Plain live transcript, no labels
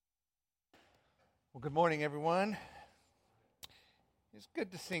Well, good morning, everyone. It's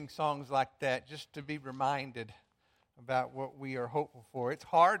good to sing songs like that, just to be reminded about what we are hopeful for. It's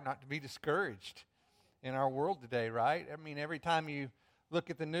hard not to be discouraged in our world today, right? I mean, every time you look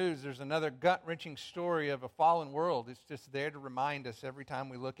at the news, there's another gut-wrenching story of a fallen world. It's just there to remind us every time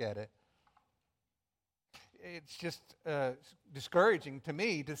we look at it. It's just discouraging to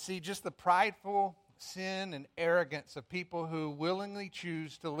me to see just the prideful sin and arrogance of people who willingly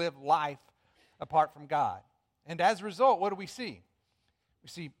choose to live life apart from God. And as a result, what do we see? We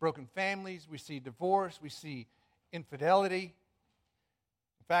see broken families, we see divorce, we see infidelity.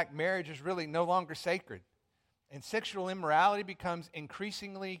 In fact, marriage is really no longer sacred, and sexual immorality becomes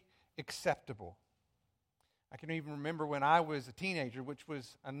increasingly acceptable. I can even remember when I was a teenager, which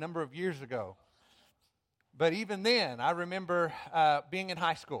was a number of years ago. But even then, I remember being in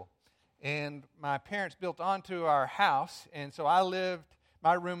high school, and my parents built onto our house, and so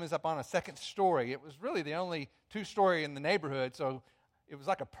my room is up on a second story. It was really the only two-story in the neighborhood, so it was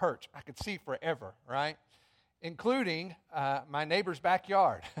like a perch. I could see forever, right? Including my neighbor's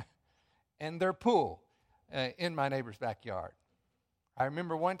backyard and their pool in my neighbor's backyard. I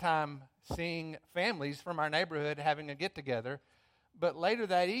remember one time seeing families from our neighborhood having a get-together, but later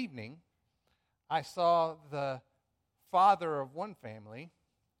that evening, I saw the father of one family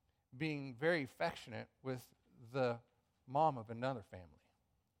being very affectionate with the mom of another family.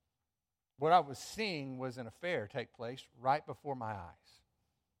 What I was seeing was an affair take place right before my eyes.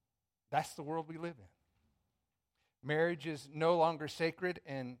 That's the world we live in. Marriage is no longer sacred,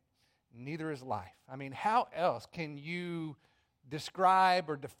 and neither is life. I mean, how else can you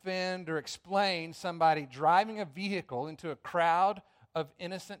describe or defend or explain somebody driving a vehicle into a crowd of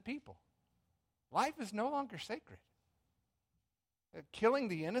innocent people? Life is no longer sacred. Killing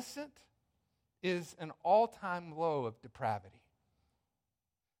the innocent is an all-time low of depravity.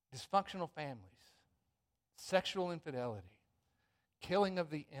 Dysfunctional families, sexual infidelity, killing of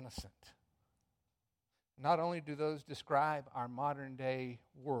the innocent. Not only do those describe our modern day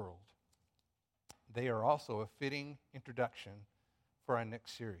world, they are also a fitting introduction for our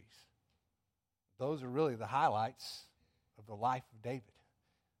next series. Those are really the highlights of the life of David,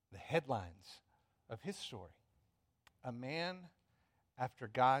 the headlines of his story. A man after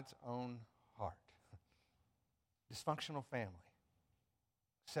God's own heart. Dysfunctional family.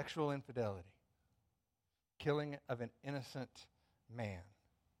 Sexual infidelity, killing of an innocent man.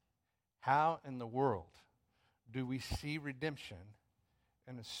 How in the world do we see redemption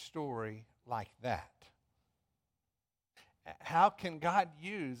in a story like that? How can God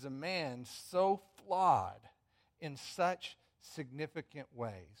use a man so flawed in such significant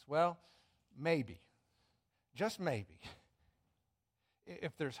ways? Well, maybe, just maybe,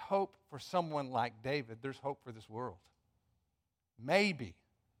 if there's hope for someone like David, there's hope for this world. Maybe.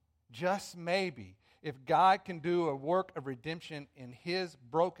 Just maybe, if God can do a work of redemption in his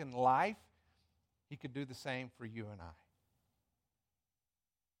broken life, he could do the same for you and I.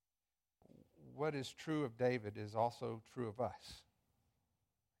 What is true of David is also true of us.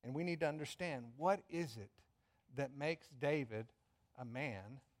 And we need to understand, what is it that makes David a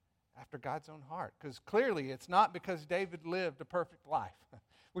man after God's own heart? Because clearly it's not because David lived a perfect life,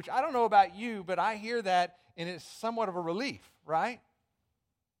 which I don't know about you, but I hear that and it's somewhat of a relief, right?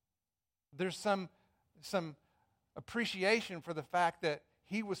 There's some appreciation for the fact that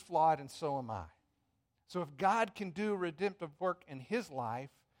he was flawed and so am I. So if God can do redemptive work in his life,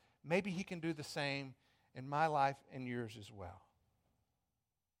 maybe he can do the same in my life and yours as well.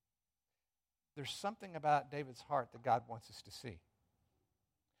 There's something about David's heart that God wants us to see.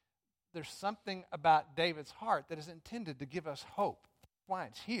 There's something about David's heart that is intended to give us hope. That's why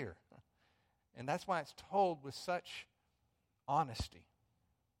it's here. And that's why it's told with such honesty.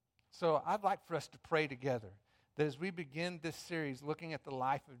 So I'd like for us to pray together that as we begin this series looking at the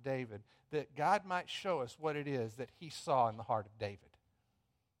life of David, that God might show us what it is that he saw in the heart of David,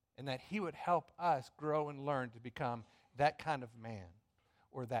 and that he would help us grow and learn to become that kind of man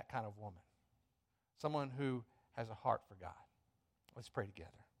or that kind of woman, someone who has a heart for God. Let's pray together.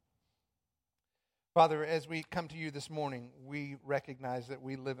 Father, as we come to you this morning, we recognize that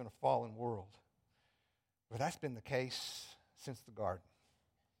we live in a fallen world. But that's been the case since the garden.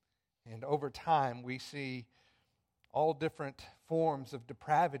 And over time, we see all different forms of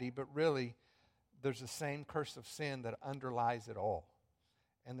depravity, but really, there's the same curse of sin that underlies it all.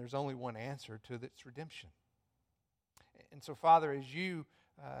 And there's only one answer to its redemption. And so, Father, as you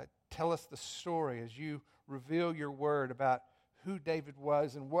tell us the story, as you reveal your word about who David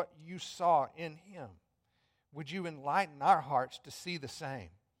was and what you saw in him, would you enlighten our hearts to see the same?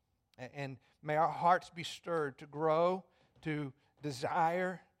 And may our hearts be stirred to grow, to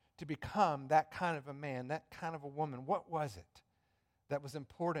desire, to become that kind of a man, that kind of a woman? What was it that was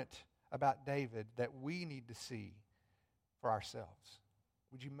important about David that we need to see for ourselves?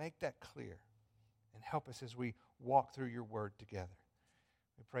 Would you make that clear and help us as we walk through your word together?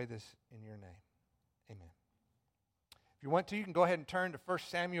 We pray this in your name. Amen. If you want to, you can go ahead and turn to 1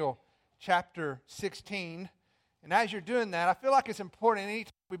 Samuel chapter 16. And as you're doing that, I feel like it's important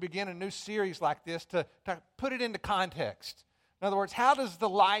anytime we begin a new series like this to put it into context. In other words, how does the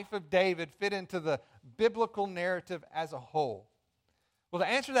life of David fit into the biblical narrative as a whole? Well, to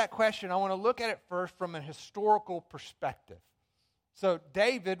answer that question, I want to look at it first from a historical perspective. So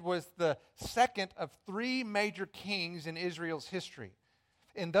David was the second of three major kings in Israel's history.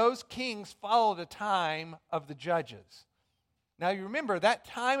 And those kings followed a time of the judges. Now you remember, that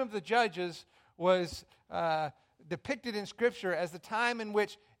time of the judges was depicted in Scripture as the time in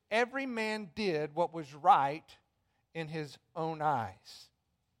which every man did what was right in his own eyes.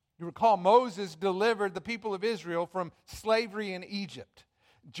 You recall Moses delivered the people of Israel from slavery in Egypt.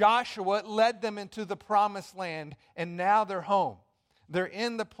 Joshua led them into the promised land, and now they're home. They're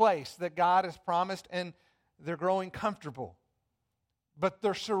in the place that God has promised, and they're growing comfortable. But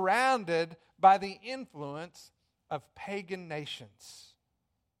they're surrounded by the influence of pagan nations.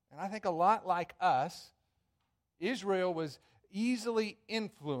 And I think a lot like us, Israel was easily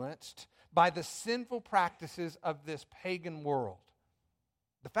influenced by the sinful practices of this pagan world.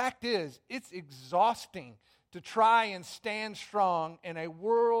 The fact is, it's exhausting to try and stand strong in a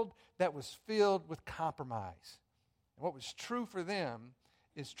world that was filled with compromise. And what was true for them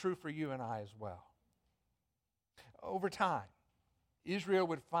is true for you and I as well. Over time, Israel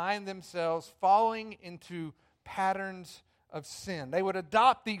would find themselves falling into patterns of sin. They would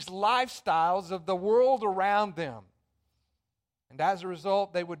adopt these lifestyles of the world around them. And as a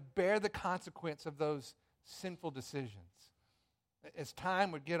result, they would bear the consequence of those sinful decisions. As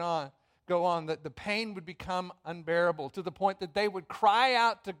time would go on, that the pain would become unbearable to the point that they would cry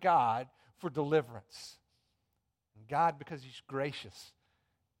out to God for deliverance. And God, because He's gracious,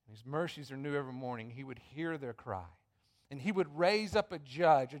 His mercies are new every morning, He would hear their cry. And He would raise up a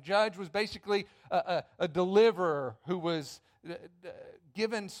judge. A judge was basically a deliverer who was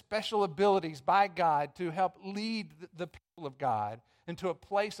given special abilities by God to help lead the people of God into a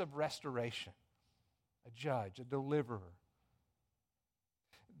place of restoration. A judge, a deliverer.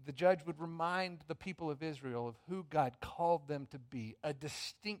 The judge would remind the people of Israel of who God called them to be, a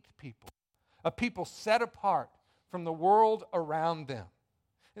distinct people, a people set apart from the world around them.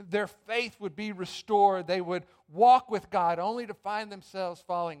 Their faith would be restored. They would walk with God only to find themselves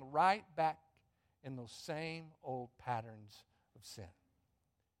falling right back in those same old patterns of sin.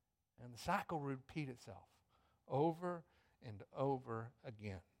 And the cycle would repeat itself over and over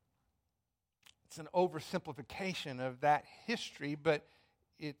again. It's an oversimplification of that history, but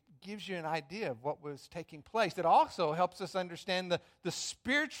it gives you an idea of what was taking place. It also helps us understand the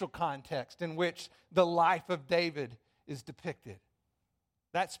spiritual context in which the life of David is depicted.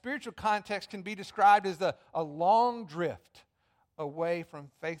 That spiritual context can be described as a long drift away from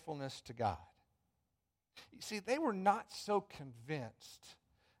faithfulness to God. You see, they were not so convinced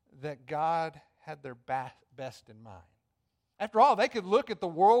that God had their best in mind. After all, they could look at the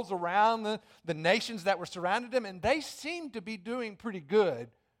worlds around the nations that were surrounding them, and they seemed to be doing pretty good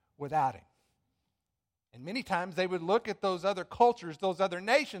without Him. And many times they would look at those other cultures, those other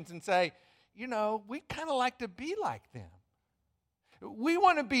nations, and say, you know, we'd kind of like to be like them. We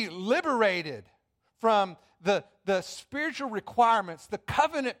want to be liberated from the spiritual requirements, the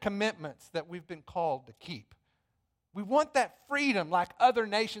covenant commitments that we've been called to keep. We want that freedom like other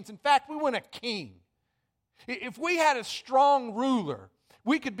nations. In fact, we want a king. If we had a strong ruler,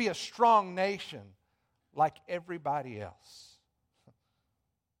 we could be a strong nation like everybody else.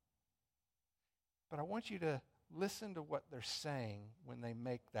 But I want you to listen to what they're saying when they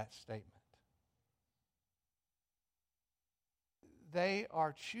make that statement. They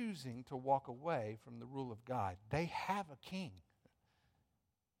are choosing to walk away from the rule of God. They have a king.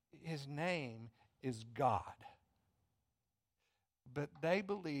 His name is God. But they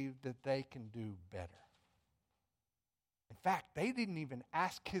believe that they can do better. In fact, they didn't even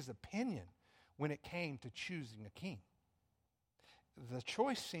ask his opinion when it came to choosing a king. The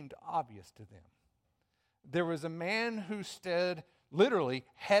choice seemed obvious to them. There was a man who stood literally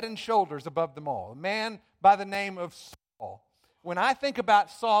head and shoulders above them all, a man by the name of Saul. When I think about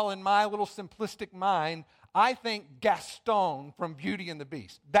Saul in my little simplistic mind, I think Gaston from Beauty and the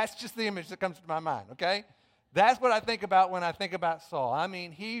Beast. That's just the image that comes to my mind, okay? That's what I think about when I think about Saul. I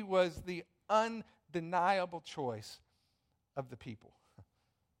mean, he was the undeniable choice of the people.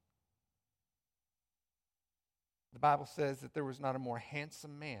 The Bible says that there was not a more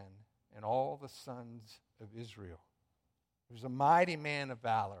handsome man in all the sons of Israel. He was a mighty man of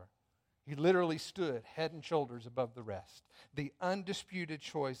valor. He literally stood head and shoulders above the rest. The undisputed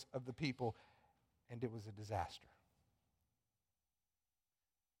choice of the people, and it was a disaster.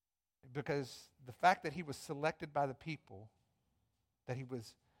 Because the fact that he was selected by the people,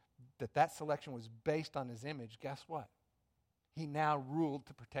 that selection was based on his image, guess what? He now ruled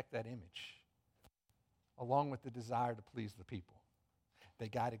to protect that image, along with the desire to please the people. They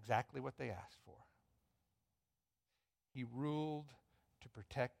got exactly what they asked for. He ruled to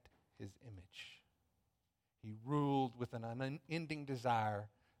protect his image. He ruled with an unending desire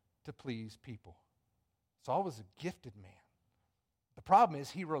to please people. Saul was a gifted man. The problem is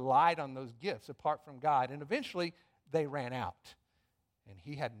he relied on those gifts apart from God, and eventually they ran out, and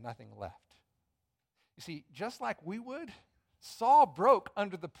he had nothing left. You see, just like we would, Saul broke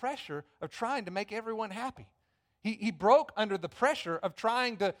under the pressure of trying to make everyone happy. He broke under the pressure of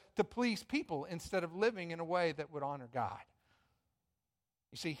trying to please people instead of living in a way that would honor God.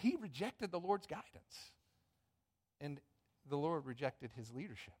 You see, he rejected the Lord's guidance, and the Lord rejected his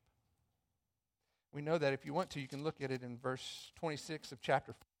leadership. We know that if you want to, you can look at it in verse 26 of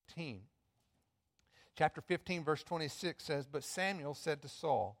chapter 15. Chapter 15, verse 26 says, "But Samuel said to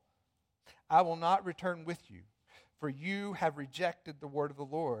Saul, I will not return with you, for you have rejected the word of the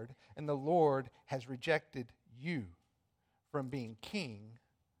Lord, and the Lord has rejected you from being king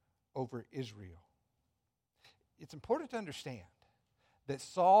over Israel." It's important to understand that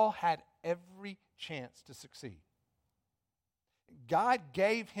Saul had every chance to succeed. God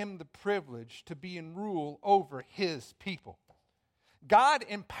gave him the privilege to be in rule over his people. God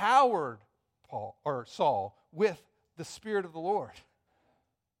empowered Saul with the Spirit of the Lord.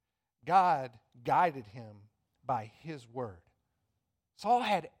 God guided him by his word. Saul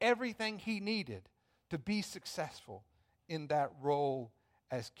had everything he needed to be successful in that role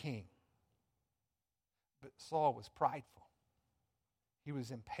as king. But Saul was prideful. He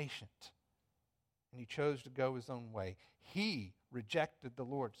was impatient. And he chose to go his own way. He rejected the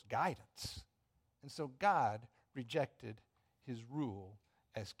Lord's guidance. And so God rejected his rule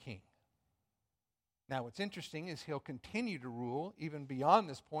as king. Now, what's interesting is he'll continue to rule even beyond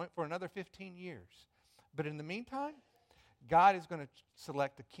this point for another 15 years. But in the meantime, God is going to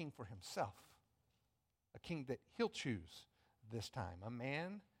select a king for himself. A king that he'll choose this time. A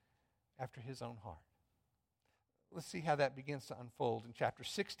man after his own heart. Let's see how that begins to unfold in chapter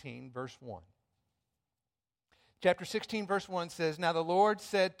 16, verse 1. Chapter 16, verse 1 says, "Now the Lord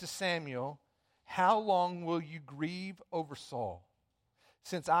said to Samuel, how long will you grieve over Saul,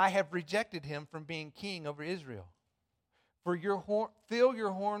 since I have rejected him from being king over Israel? Fill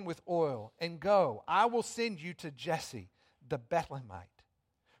your horn with oil and go. I will send you to Jesse, the Bethlehemite,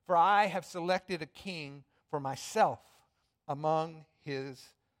 for I have selected a king for myself among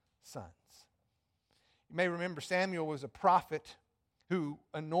his sons." You may remember Samuel was a prophet who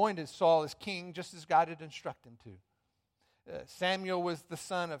anointed Saul as king just as God had instructed him to. Samuel was the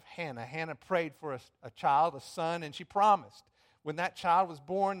son of Hannah. Hannah prayed for a child, a son, and she promised when that child was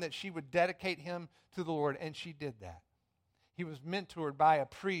born that she would dedicate him to the Lord, and she did that. He was mentored by a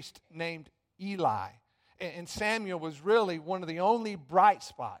priest named Eli, and Samuel was really one of the only bright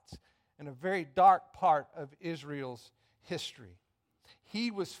spots in a very dark part of Israel's history.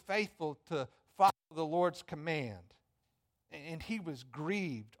 He was faithful to follow the Lord's command. And he was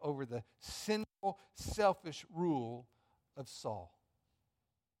grieved over the sinful, selfish rule of Saul.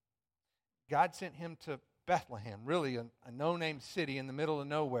 God sent him to Bethlehem, really a no-name city in the middle of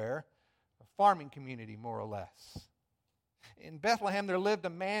nowhere, a farming community more or less. In Bethlehem, there lived a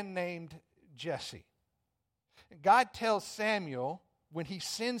man named Jesse. God tells Samuel, when he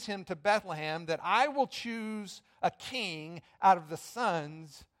sends him to Bethlehem, that I will choose a king out of the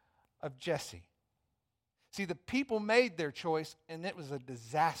sons of Jesse. See, the people made their choice, and it was a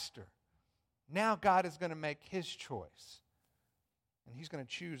disaster. Now God is going to make his choice, and he's going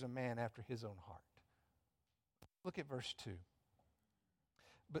to choose a man after his own heart. Look at verse 2.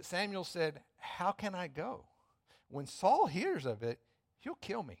 "But Samuel said, how can I go? When Saul hears of it, he'll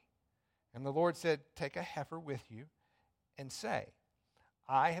kill me. And the Lord said, take a heifer with you and say,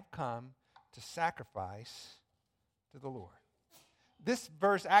 I have come to sacrifice to the Lord." This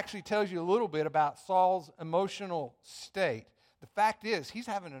verse actually tells you a little bit about Saul's emotional state. The fact is, he's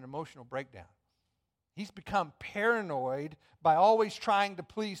having an emotional breakdown. He's become paranoid by always trying to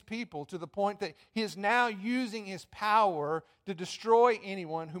please people to the point that he is now using his power to destroy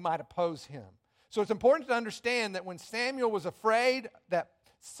anyone who might oppose him. So it's important to understand that when Samuel was afraid that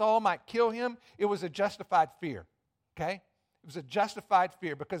Saul might kill him, it was a justified fear. Okay? It was a justified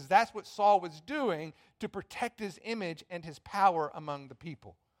fear because that's what Saul was doing to protect his image and his power among the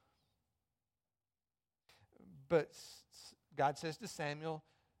people. But God says to Samuel,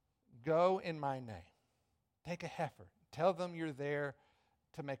 go in my name. Take a heifer. Tell them you're there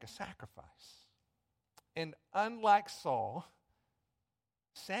to make a sacrifice. And unlike Saul,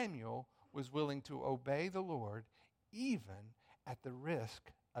 Samuel was willing to obey the Lord even at the risk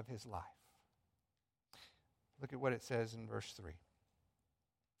of his life. Look at what it says in verse 3.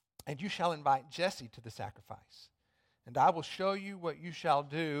 And you shall invite Jesse to the sacrifice, and I will show you what you shall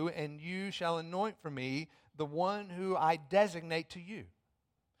do, and you shall anoint for me the one who I designate to you.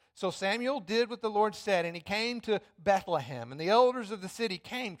 So Samuel did what the Lord said, and he came to Bethlehem, and the elders of the city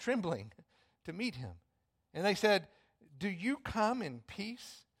came trembling to meet him. And they said, do you come in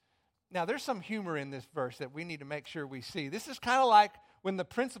peace? Now, there's some humor in this verse that we need to make sure we see. This is kind of like when the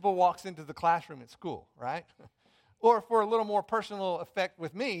principal walks into the classroom at school, right? Or for a little more personal effect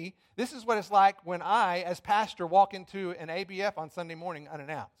with me, this is what it's like when I, as pastor, walk into an ABF on Sunday morning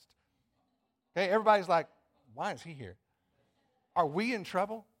unannounced. Okay, everybody's like, why is he here? Are we in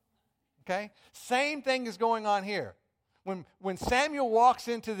trouble? Okay, same thing is going on here. When Samuel walks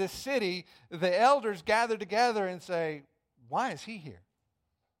into this city, the elders gather together and say, why is he here?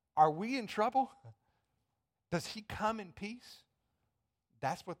 Are we in trouble? Does he come in peace?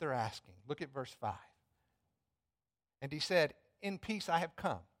 That's what they're asking. Look at verse 5. And he said, in peace I have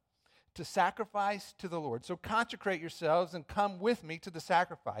come to sacrifice to the Lord. So consecrate yourselves and come with me to the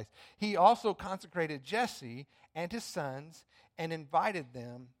sacrifice. He also consecrated Jesse and his sons and invited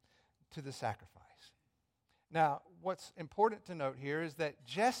them to the sacrifice. Now, what's important to note here is that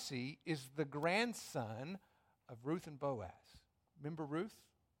Jesse is the grandson of Ruth and Boaz. Remember Ruth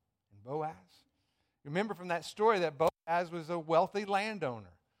and Boaz? Remember from that story that Boaz was a wealthy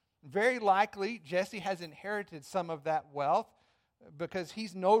landowner. Very likely, Jesse has inherited some of that wealth because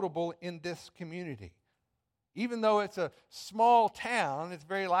he's notable in this community. Even though it's a small town, it's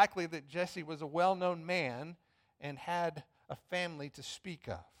very likely that Jesse was a well-known man and had a family to speak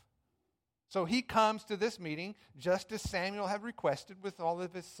of. So he comes to this meeting just as Samuel had requested with all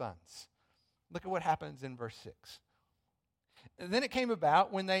of his sons. Look at what happens in verse 6. And then it came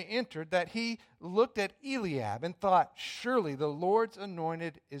about when they entered that he looked at Eliab and thought, surely the Lord's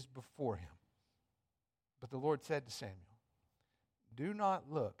anointed is before him. But the Lord said to Samuel, do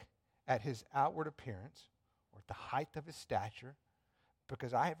not look at his outward appearance or at the height of his stature,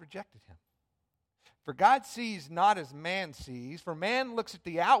 because I have rejected him. For God sees not as man sees, for man looks at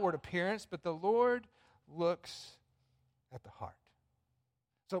the outward appearance, but the Lord looks at the heart.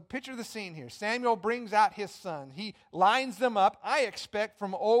 So picture the scene here. Samuel brings out his son. He lines them up, I expect,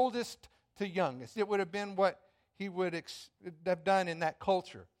 from oldest to youngest. It would have been what he would have done in that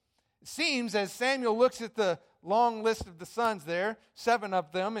culture. It seems as Samuel looks at the long list of the sons there, 7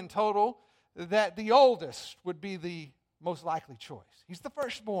 of them in total, that the oldest would be the most likely choice. He's the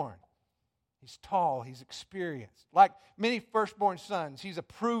firstborn. He's tall, he's experienced. Like many firstborn sons, he's a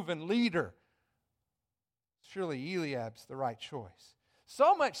proven leader. Surely Eliab's the right choice.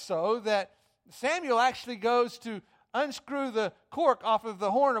 So much so that Samuel actually goes to unscrew the cork off of the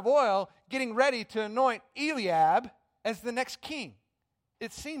horn of oil, getting ready to anoint Eliab as the next king.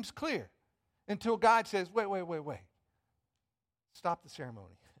 It seems clear until God says, wait. Stop the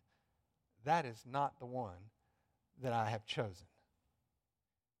ceremony. That is not the one that I have chosen.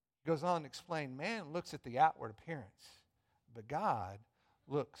 He goes on to explain, man looks at the outward appearance, but God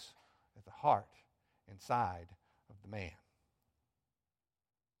looks at the heart inside of the man.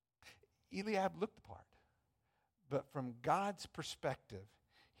 Eliab looked the part, but from God's perspective,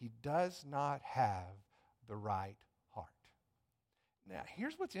 he does not have the right heart. Now,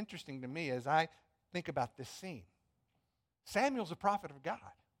 here's what's interesting to me as I think about this scene. Samuel's a prophet of God,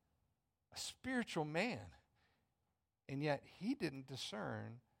 a spiritual man, and yet he didn't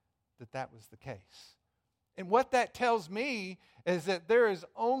discern that was the case. And what that tells me is that there is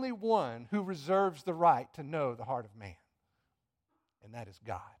only one who reserves the right to know the heart of man, and that is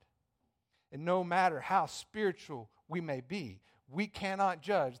God. And no matter how spiritual we may be, we cannot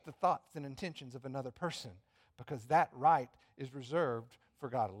judge the thoughts and intentions of another person because that right is reserved for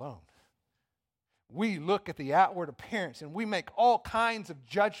God alone. We look at the outward appearance and we make all kinds of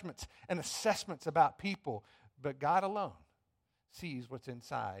judgments and assessments about people, but God alone sees what's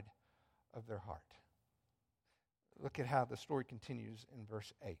inside of their heart. Look at how the story continues in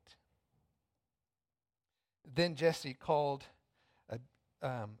verse 8. Then Jesse called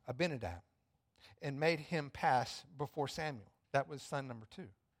Abinadab and made him pass before Samuel. That was son number 2.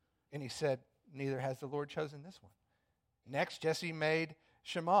 And he said, neither has the Lord chosen this one. Next, Jesse made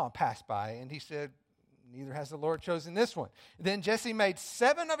Shammah pass by, and he said, neither has the Lord chosen this one. Then Jesse made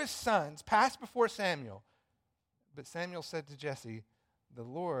 7 of his sons pass before Samuel. But Samuel said to Jesse, the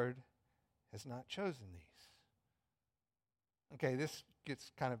Lord has not chosen these. Okay, this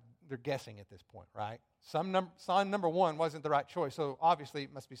gets kind of, they're guessing at this point, right? Son number 1 wasn't the right choice, so obviously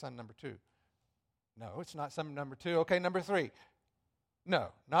it must be son number 2. No, it's not son number 2. Okay, number 3. No,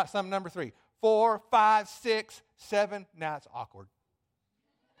 not son number 3. 4, 5, 6, 7. Now it's awkward.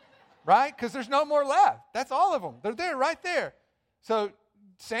 Right? Because there's no more left. That's all of them. They're there, right there. So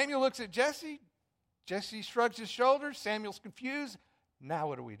Samuel looks at Jesse. Jesse shrugs his shoulders. Samuel's confused. Now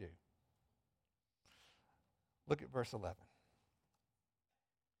what do we do? Look at verse 11.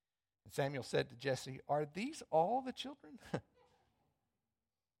 And Samuel said to Jesse, are these all the children?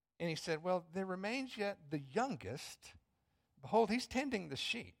 And he said, well, there remains yet the youngest. Behold, he's tending the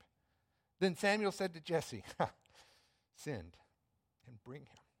sheep. Then Samuel said to Jesse, send and bring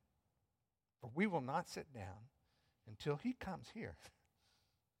him. For we will not sit down until he comes here.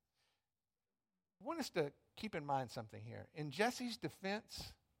 I want us to keep in mind something here. In Jesse's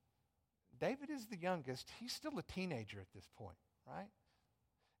defense, David is the youngest. He's still a teenager at this point, right?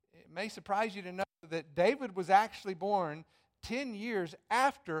 It may surprise you to know that David was actually born 10 years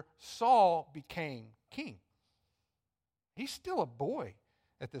after Saul became king. He's still a boy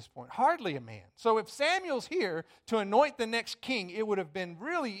at this point, hardly a man. So if Samuel's here to anoint the next king, it would have been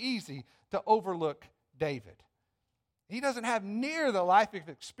really easy to overlook David. He doesn't have near the life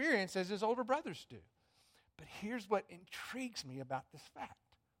experience as his older brothers do. But here's what intrigues me about this fact.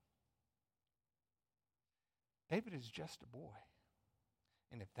 David is just a boy.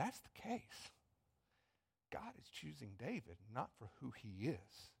 And if that's the case, God is choosing David not for who he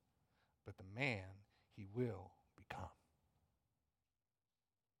is, but the man he will become.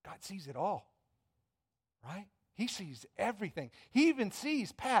 God sees it all, right? He sees everything. He even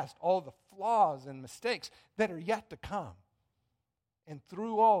sees past all the flaws and mistakes that are yet to come. And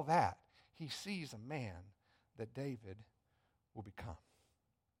through all that, he sees a man that David will become.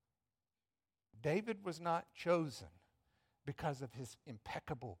 David was not chosen because of his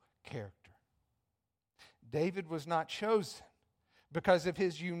impeccable character. David was not chosen because of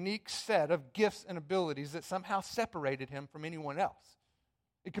his unique set of gifts and abilities that somehow separated him from anyone else.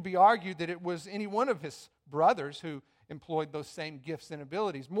 It could be argued that it was any one of his brothers who employed those same gifts and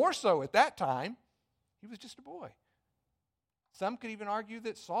abilities. More so at that time, he was just a boy. Some could even argue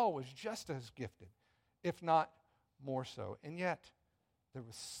that Saul was just as gifted, if not more so. And yet, there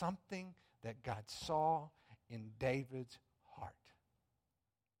was something that God saw in David's heart.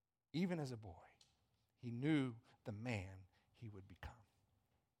 Even as a boy, he knew the man he would become.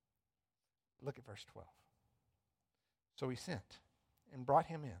 Look at verse 12. So he sent and brought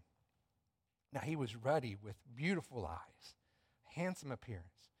him in. Now he was ruddy with beautiful eyes, handsome appearance.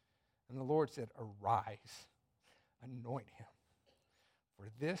 And the Lord said, arise, anoint him, for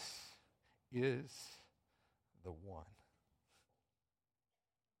this is the one.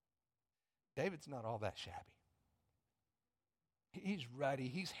 David's not all that shabby. He's ruddy.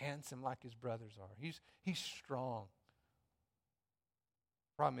 He's handsome like his brothers are. He's strong.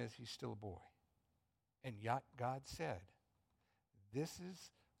 Problem is, he's still a boy. And yet God said, this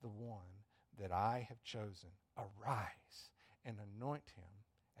is the one that I have chosen. Arise and anoint him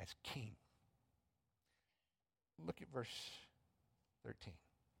as king. Look at verse 13.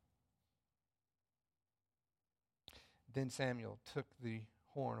 Then Samuel took the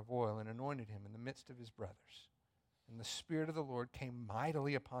horn of oil and anointed him in the midst of his brothers. And the Spirit of the Lord came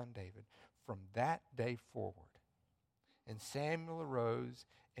mightily upon David from that day forward. And Samuel arose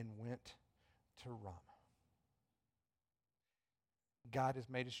and went to Ramah. God has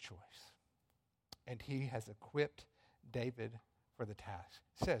made his choice, and he has equipped David for the task.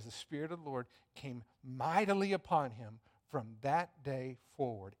 It says the Spirit of the Lord came mightily upon him from that day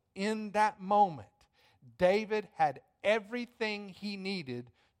forward. In that moment, David had everything he needed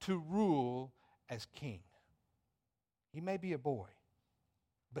to rule as king. He may be a boy,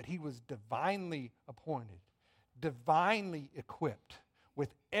 but he was divinely appointed, divinely equipped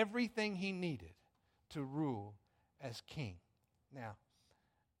with everything he needed to rule as king. Now,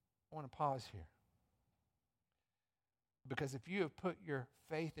 I want to pause here. Because if you have put your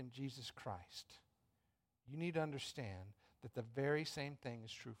faith in Jesus Christ, you need to understand that the very same thing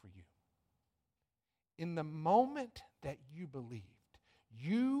is true for you. In the moment that you believed,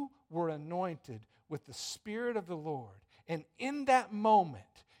 you were anointed with the Spirit of the Lord. And in that moment,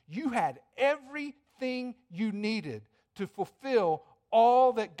 you had everything you needed to fulfill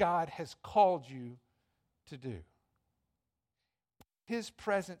all that God has called you to do. His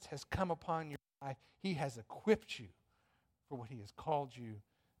presence has come upon your life. He has equipped you for what he has called you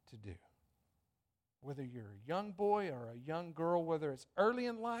to do. Whether you're a young boy or a young girl, whether it's early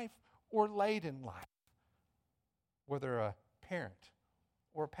in life or late in life, whether a parent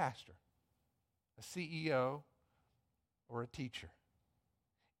or a pastor, a CEO or a teacher.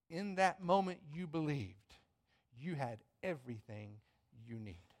 In that moment you believed, you had everything you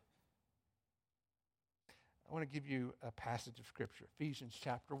need. I want to give you a passage of Scripture, Ephesians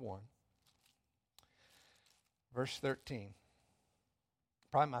chapter 1, verse 13.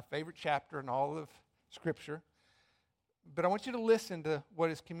 Probably my favorite chapter in all of Scripture. But I want you to listen to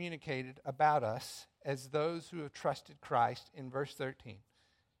what is communicated about us as those who have trusted Christ in verse 13.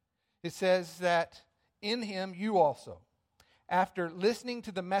 It says that in him you also, after listening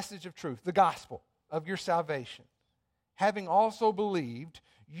to the message of truth, the gospel of your salvation, having also believed,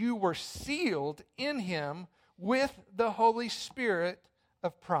 you were sealed in him with the Holy Spirit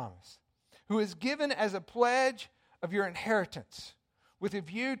of promise, who is given as a pledge of your inheritance, with a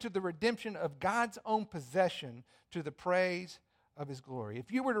view to the redemption of God's own possession to the praise of his glory.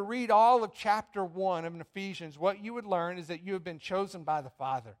 If you were to read all of chapter 1 of Ephesians, what you would learn is that you have been chosen by the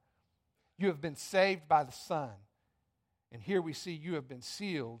Father. You have been saved by the Son. And here we see you have been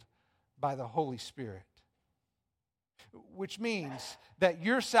sealed by the Holy Spirit. Which means that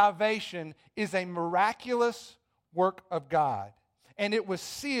your salvation is a miraculous work of God. And it was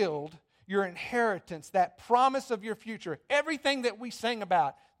sealed, your inheritance, that promise of your future. Everything that we sang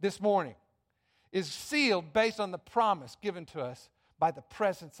about this morning is sealed based on the promise given to us by the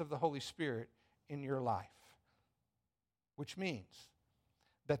presence of the Holy Spirit in your life. Which means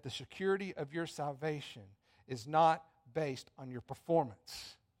that the security of your salvation is not based on your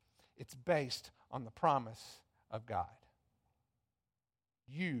performance. It's based on the promise of God.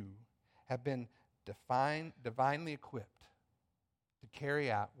 You have been divinely equipped to carry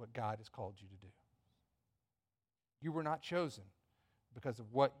out what God has called you to do. You were not chosen because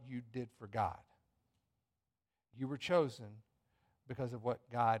of what you did for God. You were chosen because of what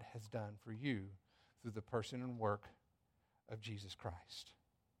God has done for you through the person and work of Jesus Christ.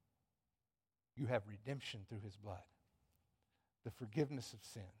 You have redemption through his blood, the forgiveness of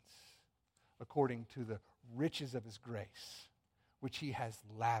sins, according to the riches of his grace, which he has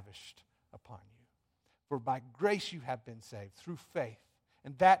lavished upon you. For by grace you have been saved through faith,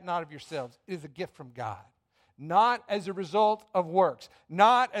 and that not of yourselves. It is a gift from God, not as a result of works,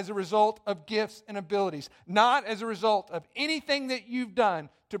 not as a result of gifts and abilities, not as a result of anything that you've done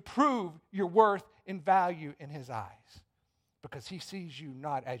to prove your worth and value in his eyes, because he sees you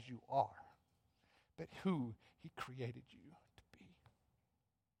not as you are, but who he created you to be.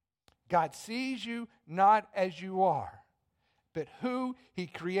 God sees you not as you are, but who he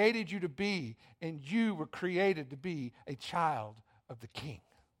created you to be, and you were created to be a child of the King.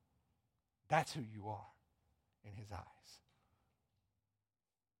 That's who you are in his eyes.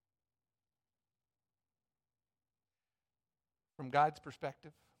 From God's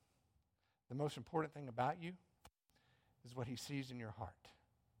perspective, the most important thing about you is what he sees in your heart.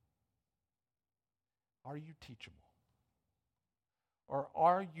 Are you teachable? Or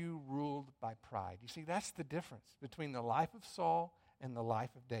are you ruled by pride? You see, that's the difference between the life of Saul and the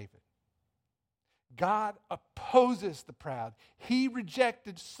life of David. God opposes the proud. He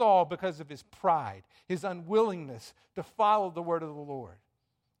rejected Saul because of his pride, his unwillingness to follow the word of the Lord.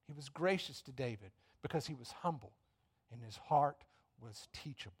 He was gracious to David because he was humble and his heart was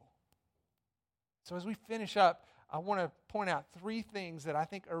teachable. So as we finish up, I want to point out three things that I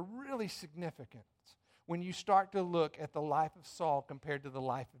think are really significant when you start to look at the life of Saul compared to the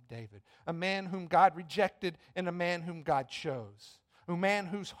life of David. A man whom God rejected and a man whom God chose. A man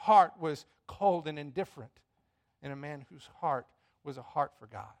whose heart was cold and indifferent, and a man whose heart was a heart for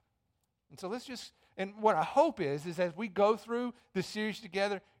God. And so and what I hope is as we go through this series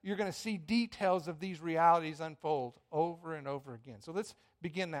together, you're going to see details of these realities unfold over and over again. So let's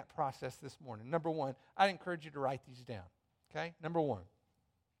begin that process this morning. Number one, I'd encourage you to write these down. Okay? Number one,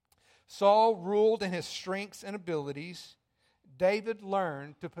 Saul ruled in his strengths and abilities. David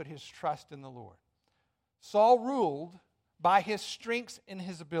learned to put his trust in the Lord. Saul ruled by his strengths and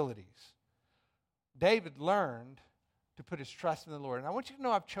his abilities. David learned to put his trust in the Lord. And I want you to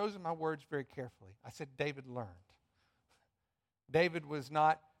know I've chosen my words very carefully. I said David learned. David was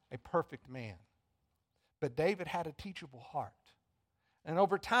not a perfect man, but David had a teachable heart. And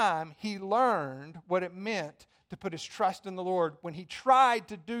over time, he learned what it meant to put his trust in the Lord when he tried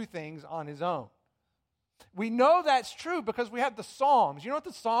to do things on his own. We know that's true because we have the Psalms. You know what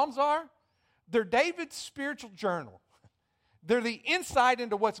the Psalms are? They're David's spiritual journal. They're the insight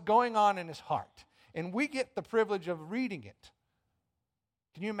into what's going on in his heart. And we get the privilege of reading it.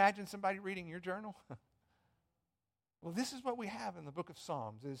 Can you imagine somebody reading your journal? Well, this is what we have in the book of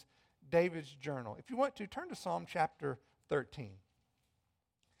Psalms, is David's journal. If you want to, turn to Psalm chapter 13.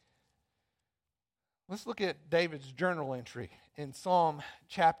 Let's look at David's journal entry in Psalm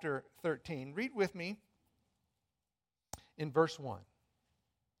chapter 13. Read with me in verse 1.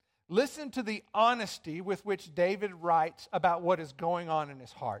 Listen to the honesty with which David writes about what is going on in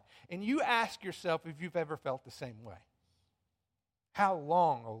his heart. And you ask yourself if you've ever felt the same way. How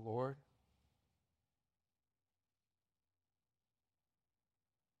long, O Lord?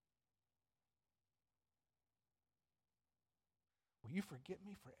 Will you forget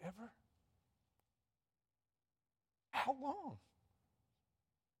me forever? How long?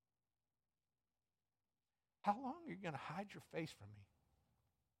 How long are you going to hide your face from me?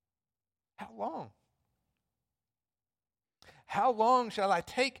 How long? How long shall I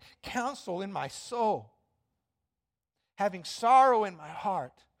take counsel in my soul, having sorrow in my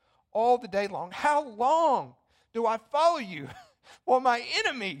heart all the day long? How long do I follow you while my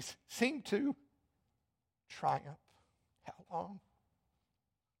enemies seem to triumph? How long?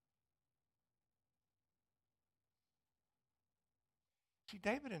 See,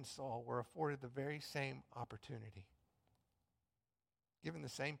 David and Saul were afforded the very same opportunity, given the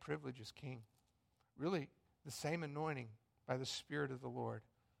same privilege as king, really the same anointing by the Spirit of the Lord.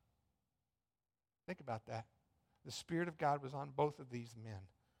 Think about that. The Spirit of God was on both of these men.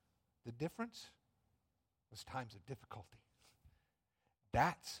 The difference was times of difficulty.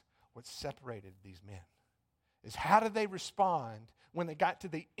 That's what separated these men, is how did they respond when they got to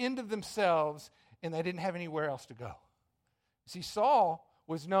the end of themselves and they didn't have anywhere else to go. See, Saul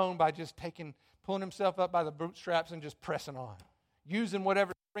was known by just pulling himself up by the bootstraps and just pressing on, using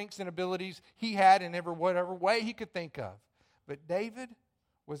whatever strengths and abilities he had in whatever way he could think of. But David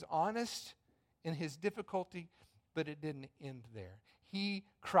was honest in his difficulty, but it didn't end there. He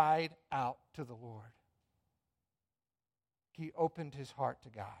cried out to the Lord. He opened his heart to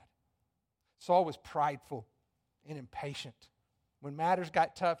God. Saul was prideful and impatient. When matters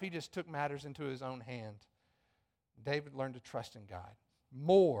got tough, he just took matters into his own hand. David learned to trust in God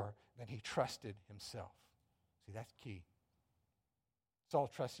more than he trusted himself. See, that's key. Saul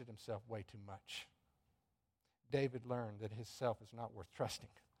trusted himself way too much. David learned that his self is not worth trusting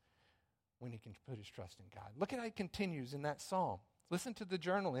when he can put his trust in God. Look at how he continues in that psalm. Listen to the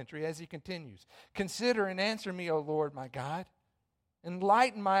journal entry as he continues. Consider and answer me, O Lord, my God.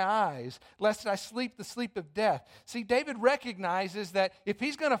 Enlighten my eyes, lest I sleep the sleep of death. See, David recognizes that if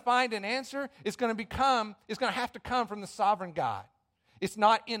he's going to find an answer, it's going to have to come from the sovereign God. It's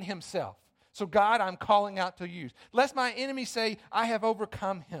not in himself. So God, I'm calling out to you. Lest my enemies say, I have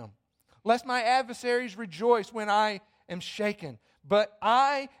overcome him. Lest my adversaries rejoice when I am shaken. But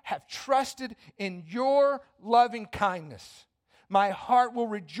I have trusted in your loving kindness. My heart will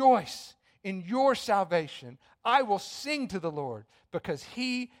rejoice in your salvation. I will sing to the Lord because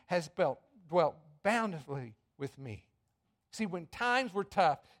he has dwelt bountifully with me. See, when times were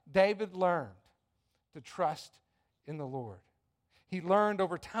tough, David learned to trust in the Lord. He learned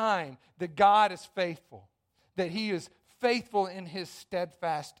over time that God is faithful, that he is faithful in his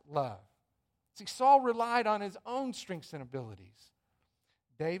steadfast love. See, Saul relied on his own strengths and abilities.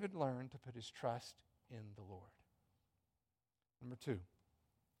 David learned to put his trust in the Lord. Number 2.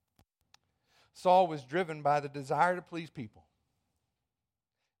 Saul was driven by the desire to please people.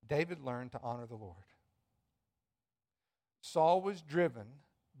 David learned to honor the Lord. Saul was driven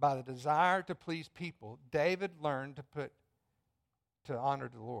by the desire to please people. David learned to honor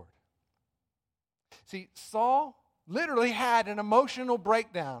the Lord. See, Saul literally had an emotional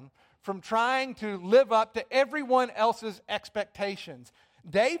breakdown from trying to live up to everyone else's expectations.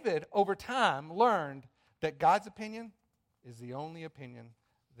 David, over time, learned that God's opinion is the only opinion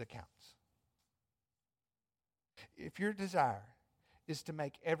that counts. If your desire is to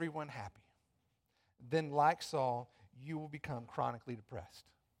make everyone happy, then like Saul, you will become chronically depressed.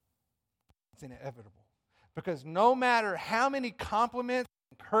 It's inevitable. Because no matter how many compliments,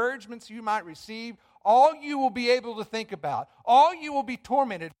 encouragements you might receive, all you will be able to think about, all you will be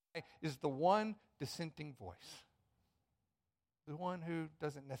tormented by is the one dissenting voice. The one who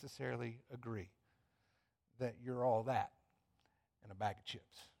doesn't necessarily agree that you're all that and a bag of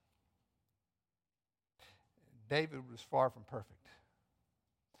chips. David was far from perfect.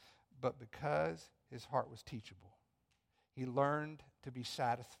 But because his heart was teachable, he learned to be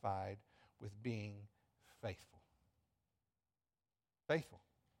satisfied with being faithful. Faithful.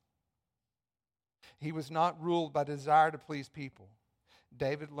 He was not ruled by desire to please people.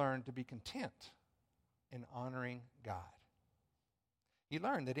 David learned to be content in honoring God. He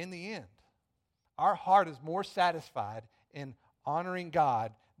learned that in the end, our heart is more satisfied in honoring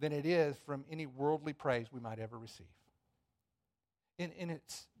God than it is from any worldly praise we might ever receive. in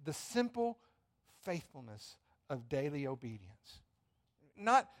its the simple faithfulness of daily obedience.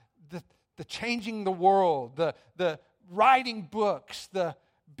 Not the changing the world, the writing books, the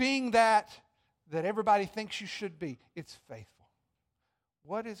being that everybody thinks you should be. It's faithful.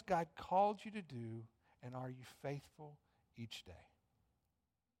 What has God called you to do, and are you faithful each day?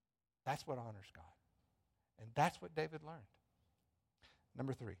 That's what honors God. And that's what David learned.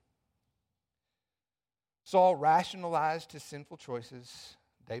 Number 3. Saul rationalized his sinful choices.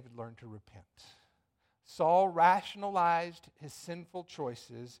 David learned to repent. Saul rationalized his sinful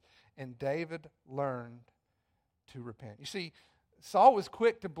choices, and David learned to repent. You see, Saul was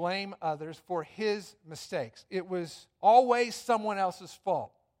quick to blame others for his mistakes. It was always someone else's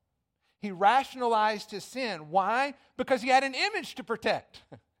fault. He rationalized his sin. Why? Because he had an image to protect.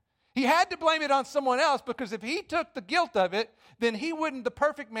 He had to blame it on someone else, because if he took the guilt of it, then he wouldn't the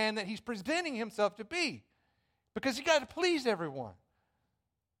perfect man that he's presenting himself to be. Because he got to please everyone.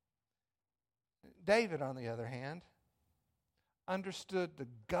 David, on the other hand, understood the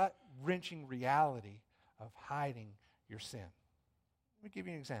gut-wrenching reality of hiding your sin. Let me give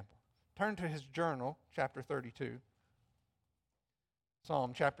you an example. Turn to his journal, chapter 32.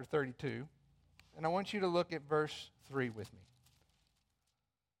 Psalm chapter 32. And I want you to look at verse 3 with me.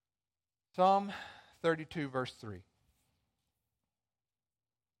 Psalm 32, verse 3.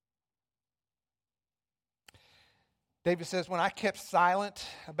 David says, when I kept silent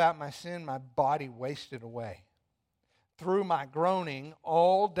about my sin, my body wasted away. Through my groaning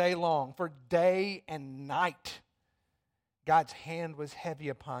all day long, for day and night, God's hand was heavy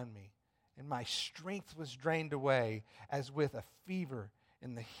upon me, and my strength was drained away as with a fever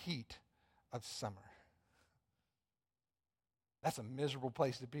in the heat of summer. That's a miserable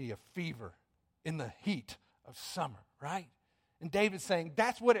place to be, a fever in the heat of summer, right? And David's saying,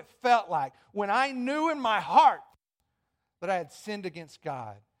 that's what it felt like when I knew in my heart that I had sinned against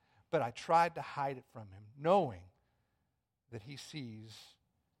God, but I tried to hide it from him, knowing that he sees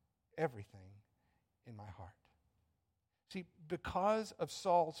everything in my heart. See, because of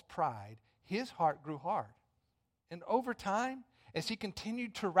Saul's pride, his heart grew hard. And over time, as he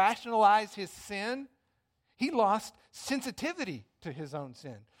continued to rationalize his sin, he lost sensitivity to his own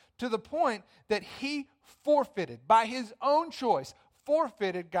sin, to the point that he forfeited, by his own choice,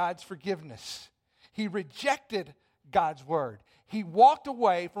 forfeited God's forgiveness. He rejected God's word. He walked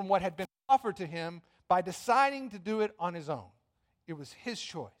away from what had been offered to him by deciding to do it on his own. It was his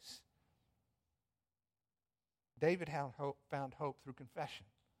choice. David found hope through confession.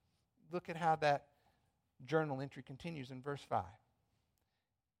 Look at how that journal entry continues in verse 5.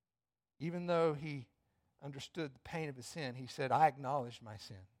 Even though he understood the pain of his sin, he said, I acknowledge my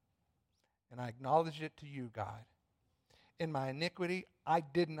sin, and I acknowledge it to you, God. In my iniquity, I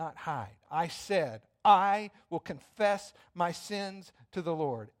did not hide. I said, I will confess my sins to the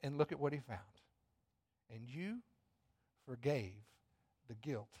Lord. And look at what he found. And you forgave the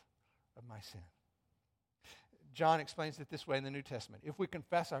guilt of my sin. John explains it this way in the New Testament. If we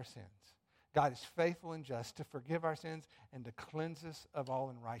confess our sins, God is faithful and just to forgive our sins and to cleanse us of all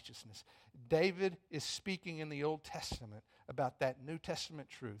unrighteousness. David is speaking in the Old Testament about that New Testament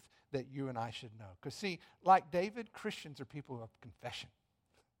truth that you and I should know. Because see, like David, Christians are people of confession.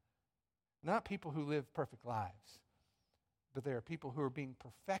 Not people who live perfect lives, but they are people who are being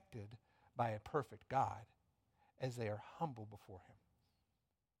perfected by a perfect God as they are humble before him,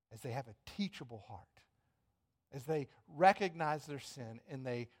 as they have a teachable heart, as they recognize their sin and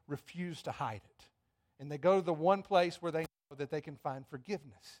they refuse to hide it. And they go to the one place where they know that they can find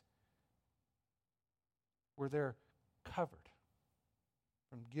forgiveness, where they're covered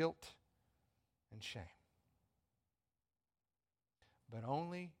from guilt and shame. But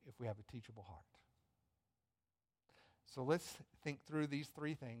only if we have a teachable heart. So let's think through these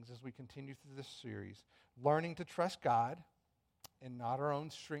 3 things as we continue through this series. Learning to trust God and not our own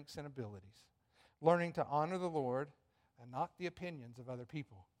strengths and abilities. Learning to honor the Lord and not the opinions of other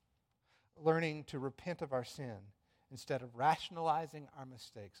people. Learning to repent of our sin instead of rationalizing our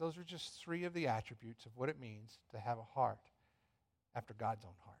mistakes. Those are just 3 of the attributes of what it means to have a heart after God's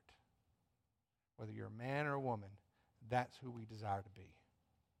own heart. Whether you're a man or a woman, that's who we desire to be.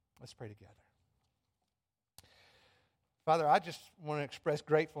 Let's pray together. Father, I just want to express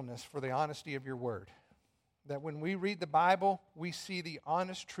gratefulness for the honesty of your word. That when we read the Bible, we see the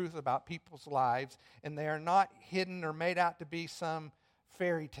honest truth about people's lives, and they are not hidden or made out to be some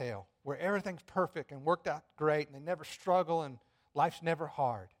fairy tale where everything's perfect and worked out great and they never struggle and life's never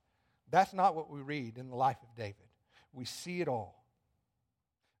hard. That's not what we read in the life of David. We see it all.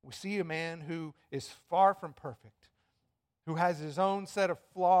 We see a man who is far from perfect, who has his own set of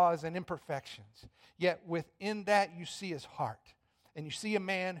flaws and imperfections. Yet within that you see his heart. and you see a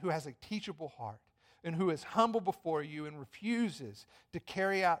man who has a teachable heart and who is humble before you and refuses to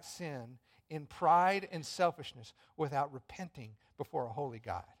carry out sin in pride and selfishness without repenting before a holy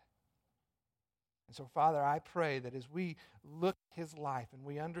God. And so, Father, I pray that as we look at his life and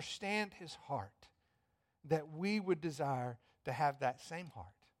we understand his heart, that we would desire to have that same heart.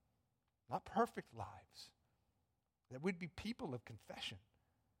 Not perfect lives. That we'd be people of confession.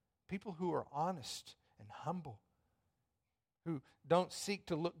 People who are honest and humble. Who don't seek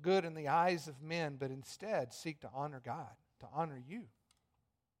to look good in the eyes of men, but instead seek to honor God, to honor you.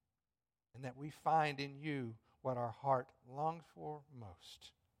 And that we find in you what our heart longs for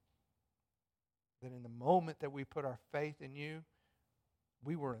most. That in the moment that we put our faith in you,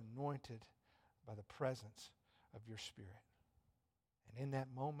 we were anointed by the presence of your Spirit. And in that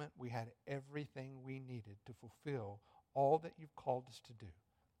moment, we had everything we needed to fulfill all that you've called us to do.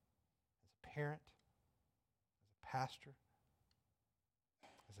 As a parent, as a pastor,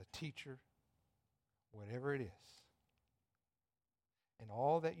 as a teacher, whatever it is. And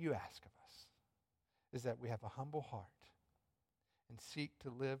all that you ask of us is that we have a humble heart and seek to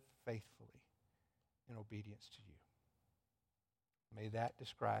live faithfully in obedience to you. May that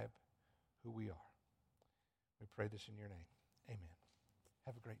describe who we are. We pray this in your name. Amen.